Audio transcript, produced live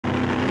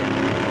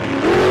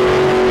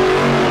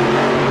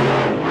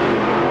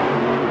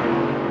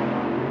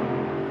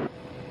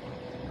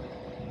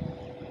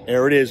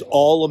There it is,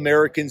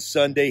 All-American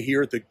Sunday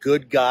here at the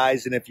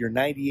Goodguys. And if you're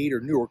 98 or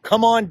newer,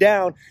 come on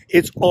down.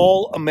 It's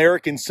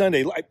All-American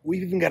Sunday.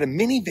 We've even got a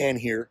minivan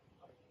here,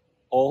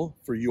 all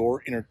for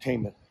your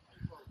entertainment.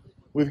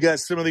 We've got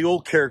some of the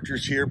old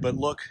characters here, but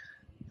look,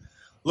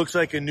 looks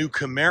like a new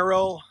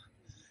Camaro.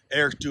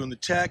 Eric's doing the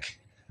tech.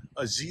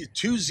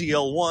 Two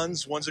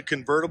ZL1s, one's a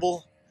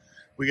convertible.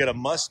 We got a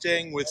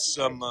Mustang with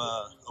some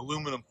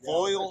aluminum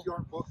foil.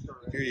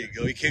 Here you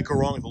go. You can't go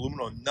wrong with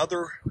aluminum.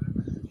 Another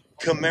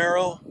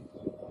Camaro.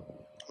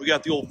 We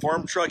got the old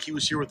farm truck. He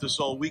was here with us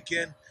all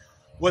weekend.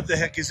 What the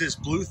heck is this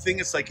blue thing?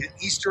 It's like an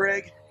Easter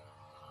egg.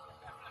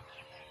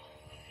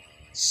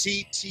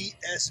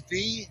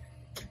 CTSV.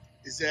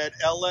 Is that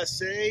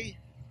LSA?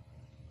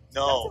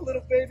 No. That's a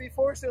little baby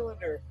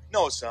four-cylinder.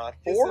 No, it's not.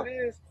 Four? Yes,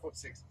 it is. Oh,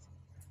 six.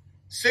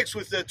 Six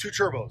with two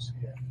turbos.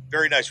 Yeah.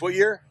 Very nice. What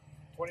year?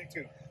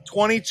 22.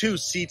 22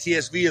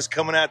 CTSV is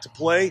coming out to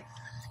play.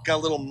 Got a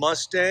little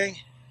Mustang,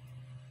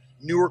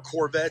 newer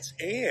Corvettes,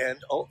 and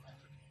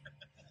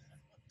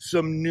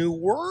some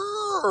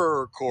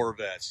newer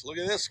Corvettes. Look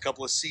at this, a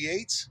couple of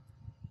C8s.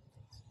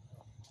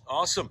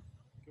 Awesome.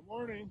 Good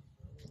morning.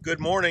 Good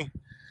morning.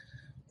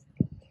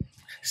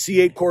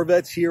 C8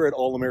 Corvettes here at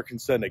All-American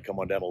Sunday. Come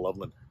on down to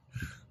Loveland.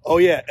 Oh,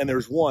 yeah, and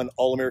there's one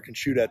All-American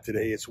shootout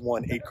today. It's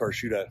one 8-car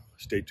shootout.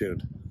 Stay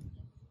tuned.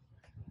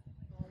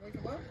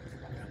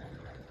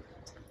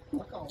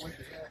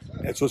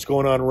 That's what's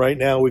going on right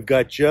now. We've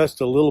got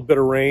just a little bit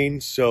of rain,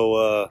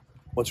 so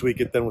once we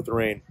get done with the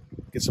rain,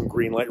 get some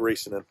green light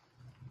racing in.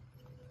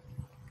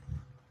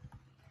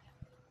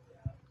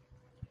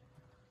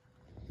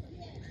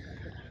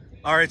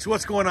 All right, so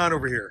what's going on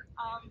over here?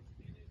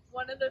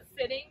 One of the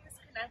fittings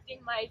connecting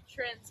my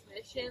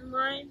transmission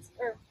lines,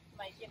 or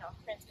my,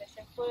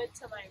 transmission fluid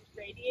to my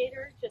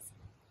radiator just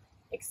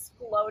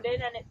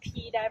exploded and it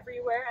peed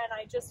everywhere, and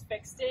I just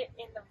fixed it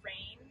in the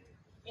rain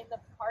in the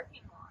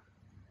parking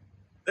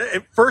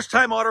lot. First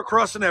time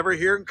autocrossing ever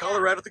here in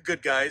Colorado at the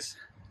Goodguys.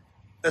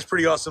 That's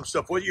pretty awesome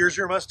stuff. What year's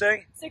your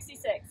Mustang?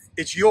 66.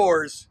 It's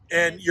yours,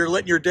 and you're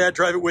letting your dad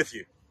drive it with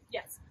you.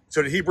 Yes.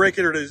 So did he break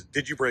it, or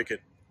did you break it?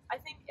 I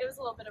think it was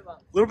a little bit of both.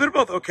 A little bit of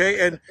both,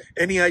 okay. And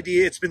any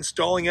idea it's been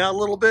stalling out a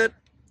little bit?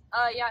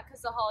 Yeah,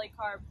 because the Holly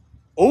carb.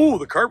 Oh,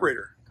 the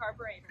carburetor.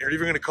 Carburetor. You're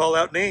even going to call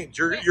out names.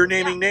 You're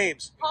naming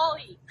names.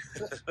 Holly.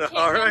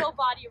 All right.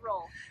 Body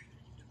roll.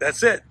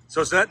 That's it.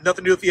 So it's nothing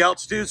to do with the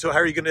altitude. So how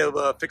are you going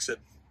to fix it?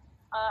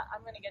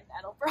 I'm going to get an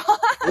Edelbrock.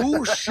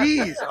 Oh,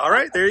 jeez. All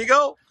right, there you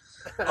go.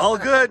 All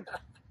good.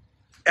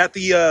 At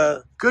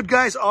the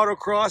Goodguys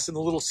Autocross in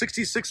the little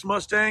 66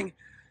 Mustang.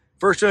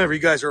 First time ever. You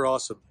guys are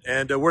awesome.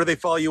 And where do they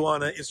follow you on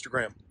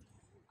Instagram?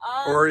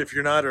 Or if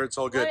you're not, or it's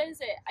all good. What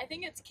is it? I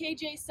think it's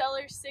KJ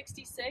Seller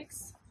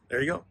 66.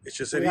 There you go. It's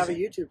just we easy. have a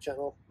YouTube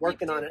channel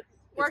working on it.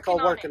 It's Working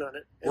called on Working it. on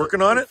It.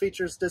 Working on it? It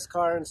features this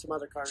car and some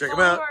other cars. Check 'em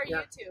Follow out. our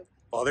Yeah. YouTube.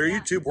 Oh, they're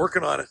YouTube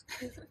working on it.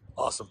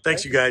 Awesome.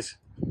 Thanks, you guys.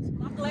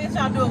 I'm glad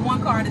y'all do it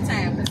one car at a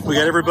time. We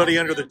got everybody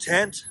under the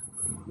tent.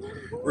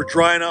 We're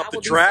drying off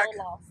the track.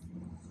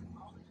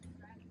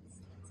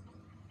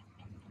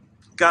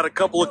 Got a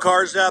couple of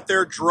cars out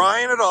there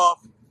drying it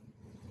off.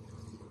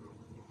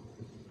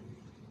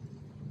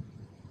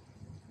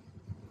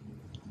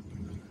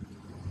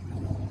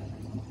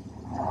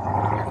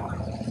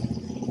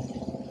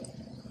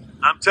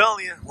 I'm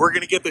telling you, we're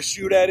going to get the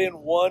shootout in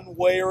one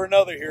way or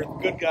another here.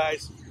 The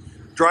Goodguys.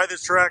 Dry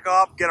this track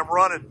off, get them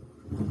running.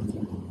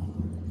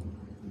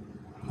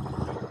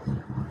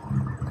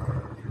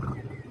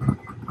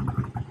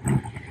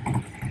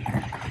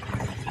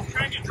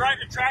 Trying to drive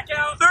the track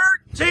out?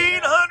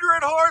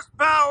 1,300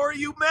 horsepower,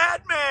 you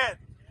madman!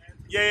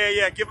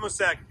 Yeah. Give him a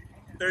sec.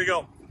 There you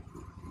go.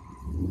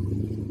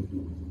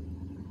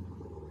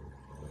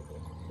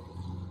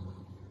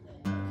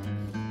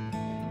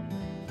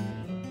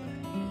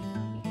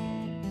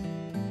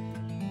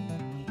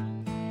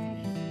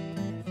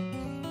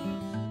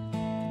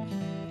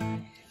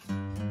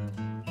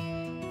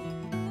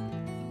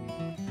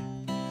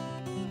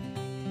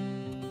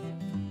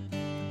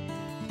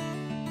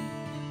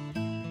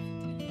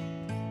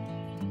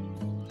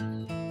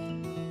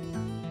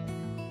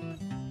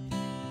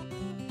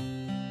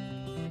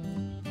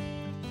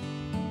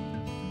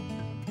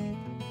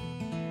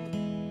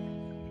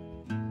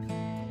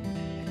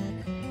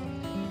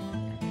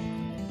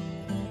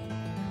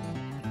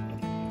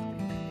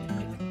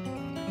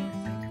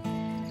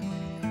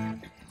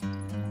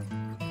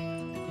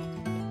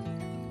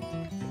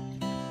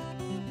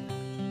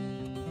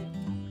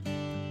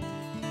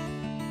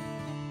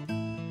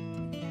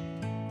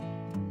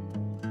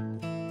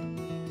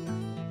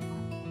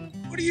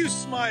 What are you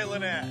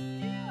smiling at?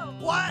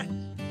 What?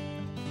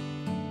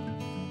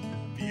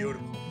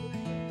 Beautiful.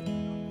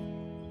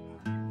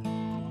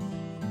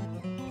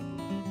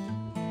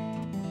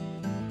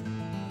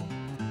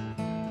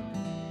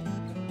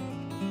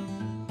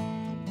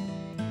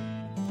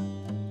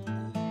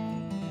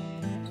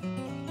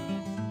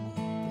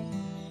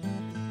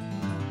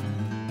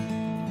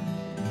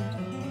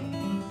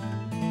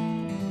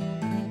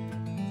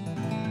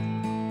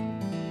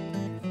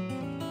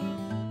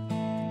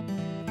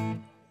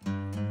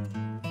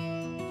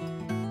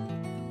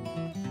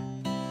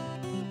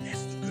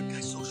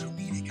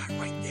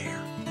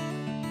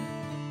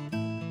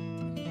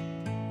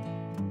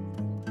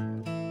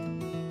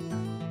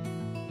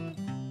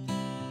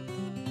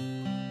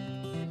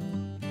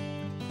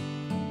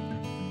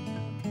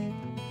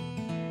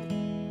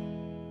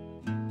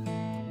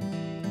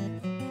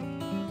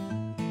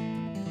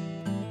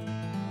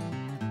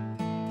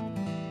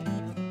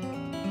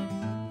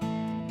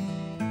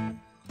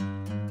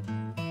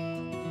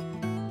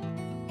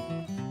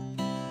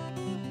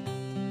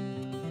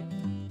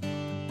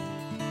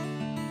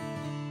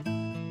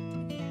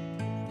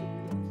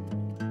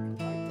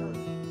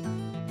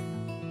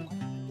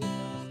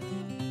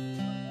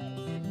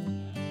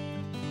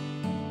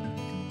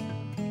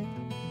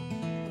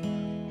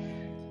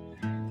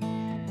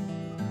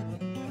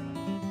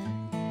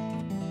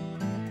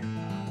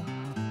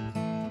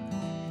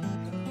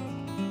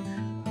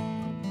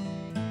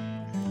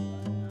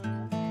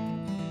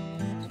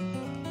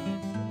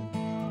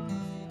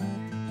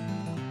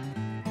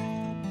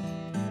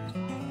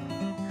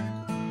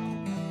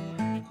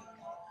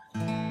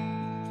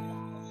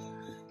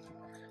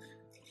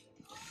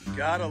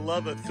 Gotta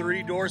love a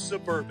 3-door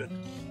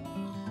Suburban.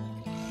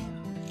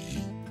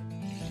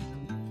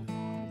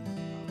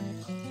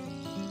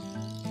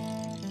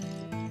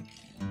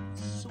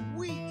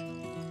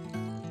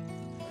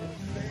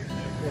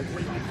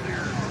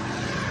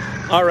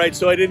 All right,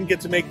 so I didn't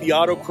get to make the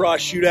autocross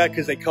shootout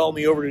because they called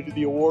me over to do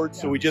the awards.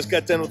 So we just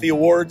got done with the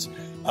awards.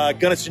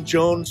 Gunnison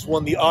Jones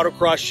won the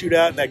autocross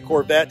shootout in that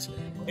Corvette,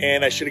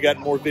 and I should have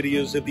gotten more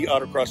videos of the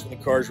autocross when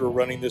the cars were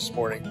running this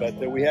morning. But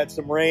we had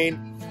some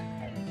rain.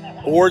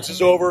 Awards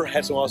is over.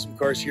 Had some awesome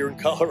cars here in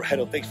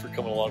Colorado. Thanks for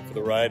coming along for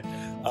the ride.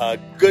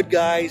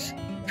 Goodguys,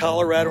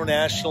 Colorado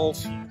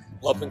Nationals.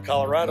 Love in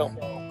Colorado.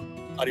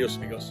 Adios,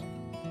 amigos.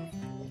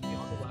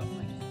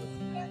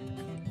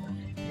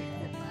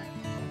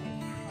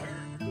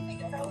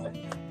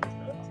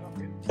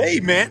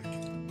 Hey,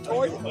 man. How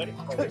are you, buddy?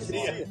 Good to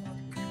see you.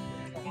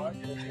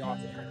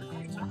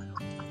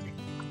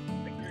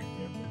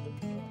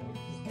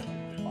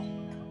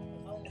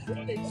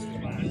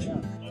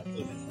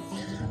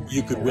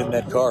 You could win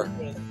that car.